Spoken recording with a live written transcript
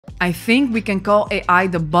I think we can call AI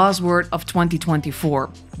the buzzword of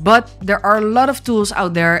 2024. But there are a lot of tools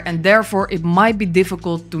out there, and therefore it might be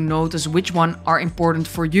difficult to notice which one are important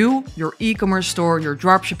for you, your e-commerce store, your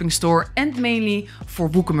dropshipping store, and mainly for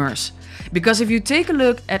WooCommerce. Because if you take a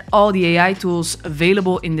look at all the AI tools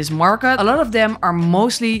available in this market, a lot of them are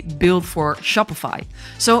mostly built for Shopify.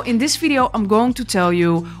 So in this video, I'm going to tell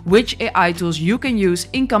you which AI tools you can use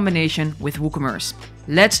in combination with WooCommerce.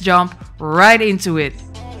 Let's jump right into it.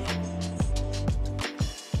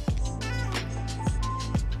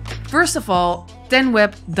 First of all,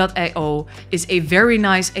 10web.io is a very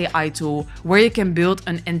nice AI tool where you can build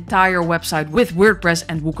an entire website with WordPress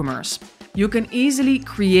and WooCommerce. You can easily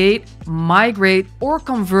create, migrate, or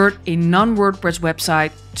convert a non-WordPress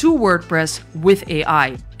website to WordPress with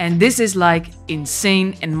AI. And this is like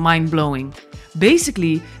insane and mind-blowing.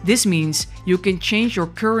 Basically, this means you can change your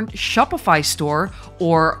current Shopify store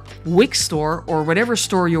or Wix store or whatever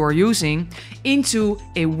store you are using into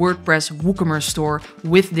a WordPress WooCommerce store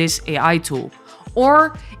with this AI tool.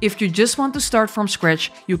 Or if you just want to start from scratch,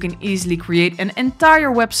 you can easily create an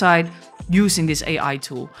entire website using this AI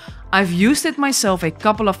tool. I've used it myself a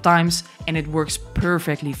couple of times and it works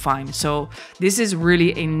perfectly fine. So this is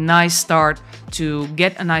really a nice start to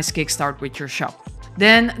get a nice kickstart with your shop.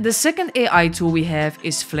 Then the second AI tool we have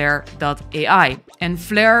is Flare.ai, and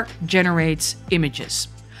Flare generates images.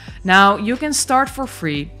 Now you can start for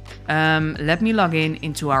free. Let me log in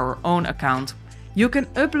into our own account. You can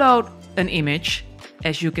upload an image.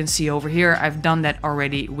 As you can see over here, I've done that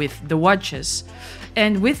already with the watches.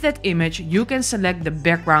 And with that image, you can select the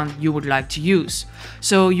background you would like to use.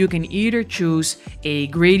 So you can either choose a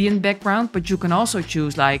gradient background, but you can also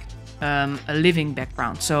choose like a living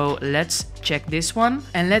background. So let's check this one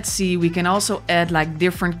and let's see, we can also add like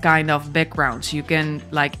different kind of backgrounds. You can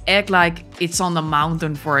like act like it's on the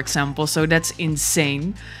mountain, for example, so that's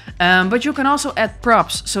insane. But you can also add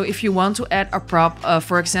props. So if you want to add a prop,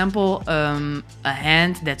 for example, a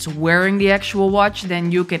hand that's wearing the actual watch,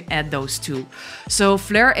 then you can add those too. So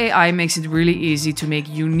Flare AI makes it really easy to make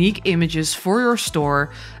unique images for your store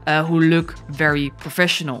who look very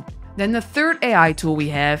professional. Then the third AI tool we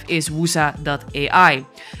have is Woozah.ai.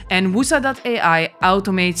 And Woozah.ai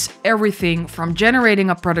automates everything from generating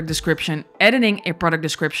a product description, editing a product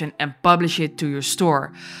description, and publish it to your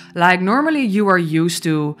store. Like normally you are used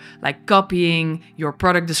to like copying your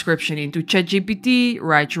product description into ChatGPT,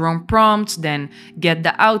 write your own prompts, then get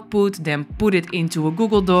the output, then put it into a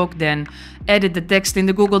Google Doc, then edit the text in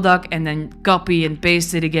the Google Doc, and then copy and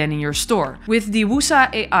paste it again in your store. With the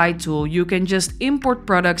Woozah AI tool, you can just import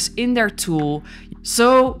products in their tool.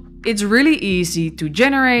 So it's really easy to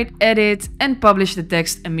generate, edit, and publish the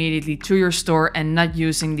text immediately to your store and not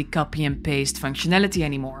using the copy and paste functionality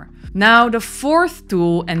anymore. Now, the fourth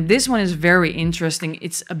tool, and this one is very interesting,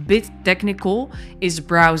 it's a bit technical, is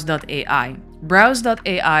Browse.ai.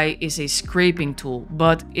 Browse.ai is a scraping tool,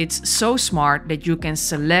 but it's so smart that you can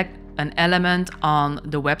select an element on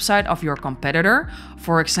the website of your competitor,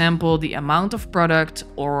 for example, the amount of product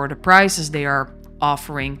or the prices they are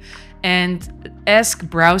offering, and ask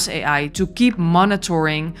Browse AI to keep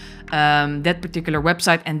monitoring that particular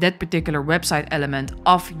website and that particular website element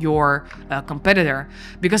of your competitor.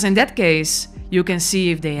 Because in that case, you can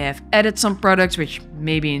see if they have added some products which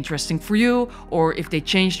may be interesting for you, or if they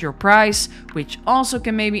changed your price, which also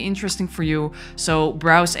can may be interesting for you. So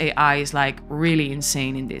Browse AI is like really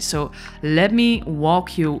insane in this. So let me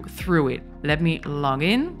walk you through it. Let me log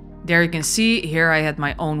in. There you can see here I had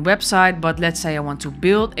my own website, but let's say I want to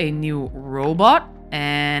build a new robot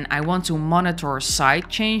and I want to monitor site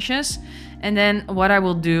changes. And then what I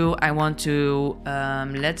will do, I want to,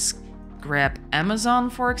 let's grab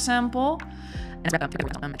Amazon, for example.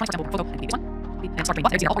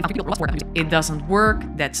 It doesn't work,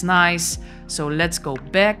 that's nice. So let's go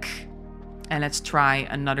back and let's try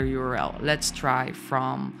another URL. Let's try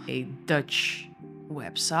from a Dutch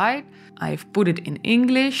website. I've put it in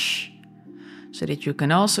English so that you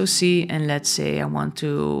can also see, and let's say I want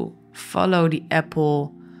to follow the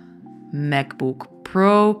Apple MacBook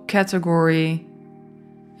Pro category,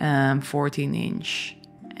 14-inch,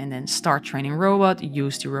 and then start training robot,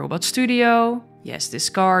 use the robot studio, yes,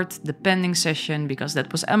 discard the pending session because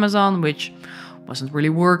that was Amazon, which wasn't really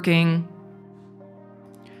working.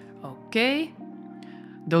 Okay,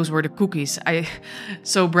 those were the cookies.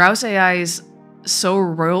 So Browse AI is so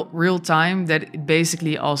real time that it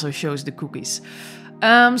basically also shows the cookies.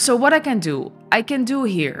 So what I can do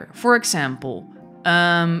here, for example,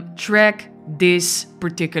 track this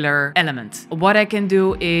particular element. What I can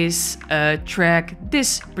do is track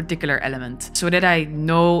this particular element so that I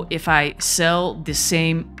know if I sell the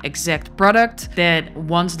same exact product, that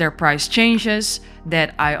once their price changes,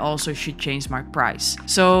 that I also should change my price.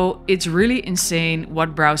 So it's really insane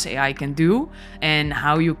what Browse AI can do and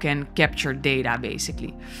how you can capture data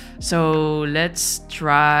basically. So let's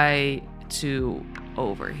try to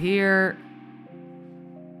over here.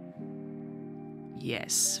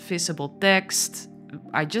 Yes, visible text.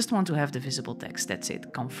 I just want to have the visible text. That's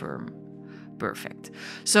it. Confirm. Perfect.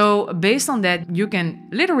 So based on that, you can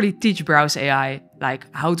literally teach Browse AI like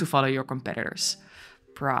how to follow your competitors.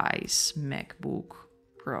 Price, MacBook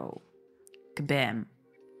Pro. Kabam.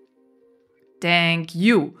 Thank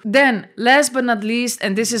you. Then last but not least,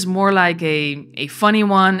 and this is more like a funny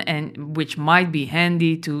one and which might be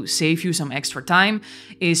handy to save you some extra time,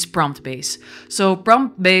 is prompt base. So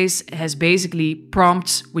prompt base has basically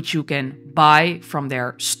prompts which you can buy from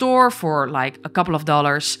their store for like a couple of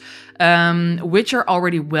dollars, which are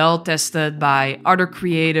already well tested by other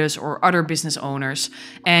creators or other business owners,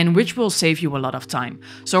 and which will save you a lot of time.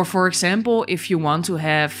 So for example, if you want to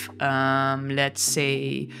have, let's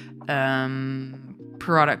say,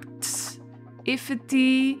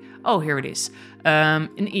 productivity. Oh, here it is.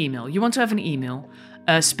 An email. You want to have an email.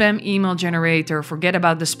 A spam email generator. Forget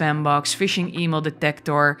about the spam box. Phishing email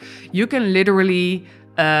detector. You can literally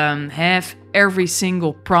have every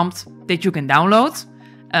single prompt that you can download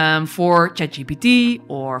for ChatGPT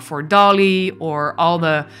or for DALL-E or all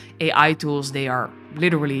the AI tools they are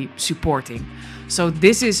literally supporting. So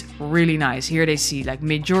this is really nice. Here they see like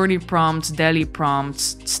Midjourney prompts, DALL-E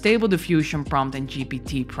prompts, Stable Diffusion prompt, and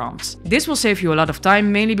GPT prompts. This will save you a lot of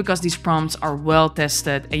time, mainly because these prompts are well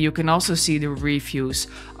tested, and you can also see the reviews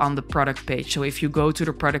on the product page. So if you go to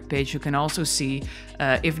the product page, you can also see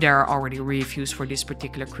if there are already reviews for this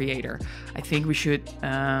particular creator. I think we should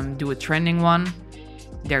do a trending one.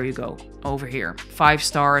 There you go, over here. 5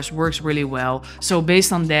 stars, works really well. So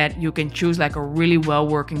based on that, you can choose like a really well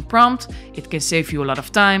working prompt. It can save you a lot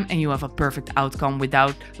of time and you have a perfect outcome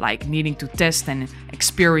without like needing to test and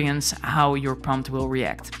experience how your prompt will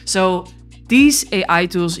react. So these AI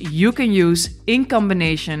tools you can use in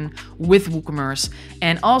combination with WooCommerce.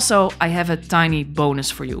 And also I have a tiny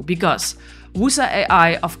bonus for you, because Woosa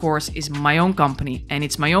AI, of course, is my own company and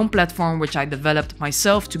it's my own platform which I developed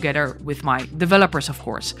myself together with my developers, of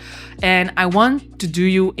course. And I want to do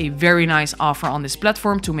you a very nice offer on this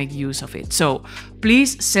platform to make use of it. So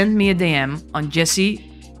please send me a DM on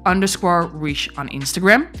Jessie_Riche on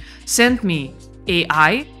Instagram. Send me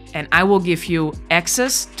AI and I will give you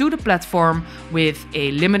access to the platform with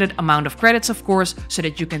a limited amount of credits, of course, so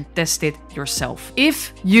that you can test it yourself.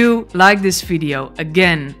 If you like this video,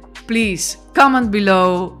 again, please comment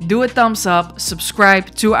below, do a thumbs up,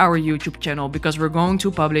 subscribe to our YouTube channel, because we're going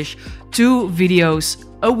to publish 2 videos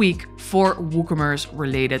a week for WooCommerce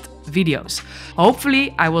related videos.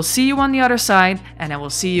 Hopefully I will see you on the other side and I will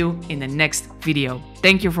see you in the next video.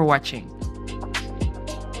 Thank you for watching.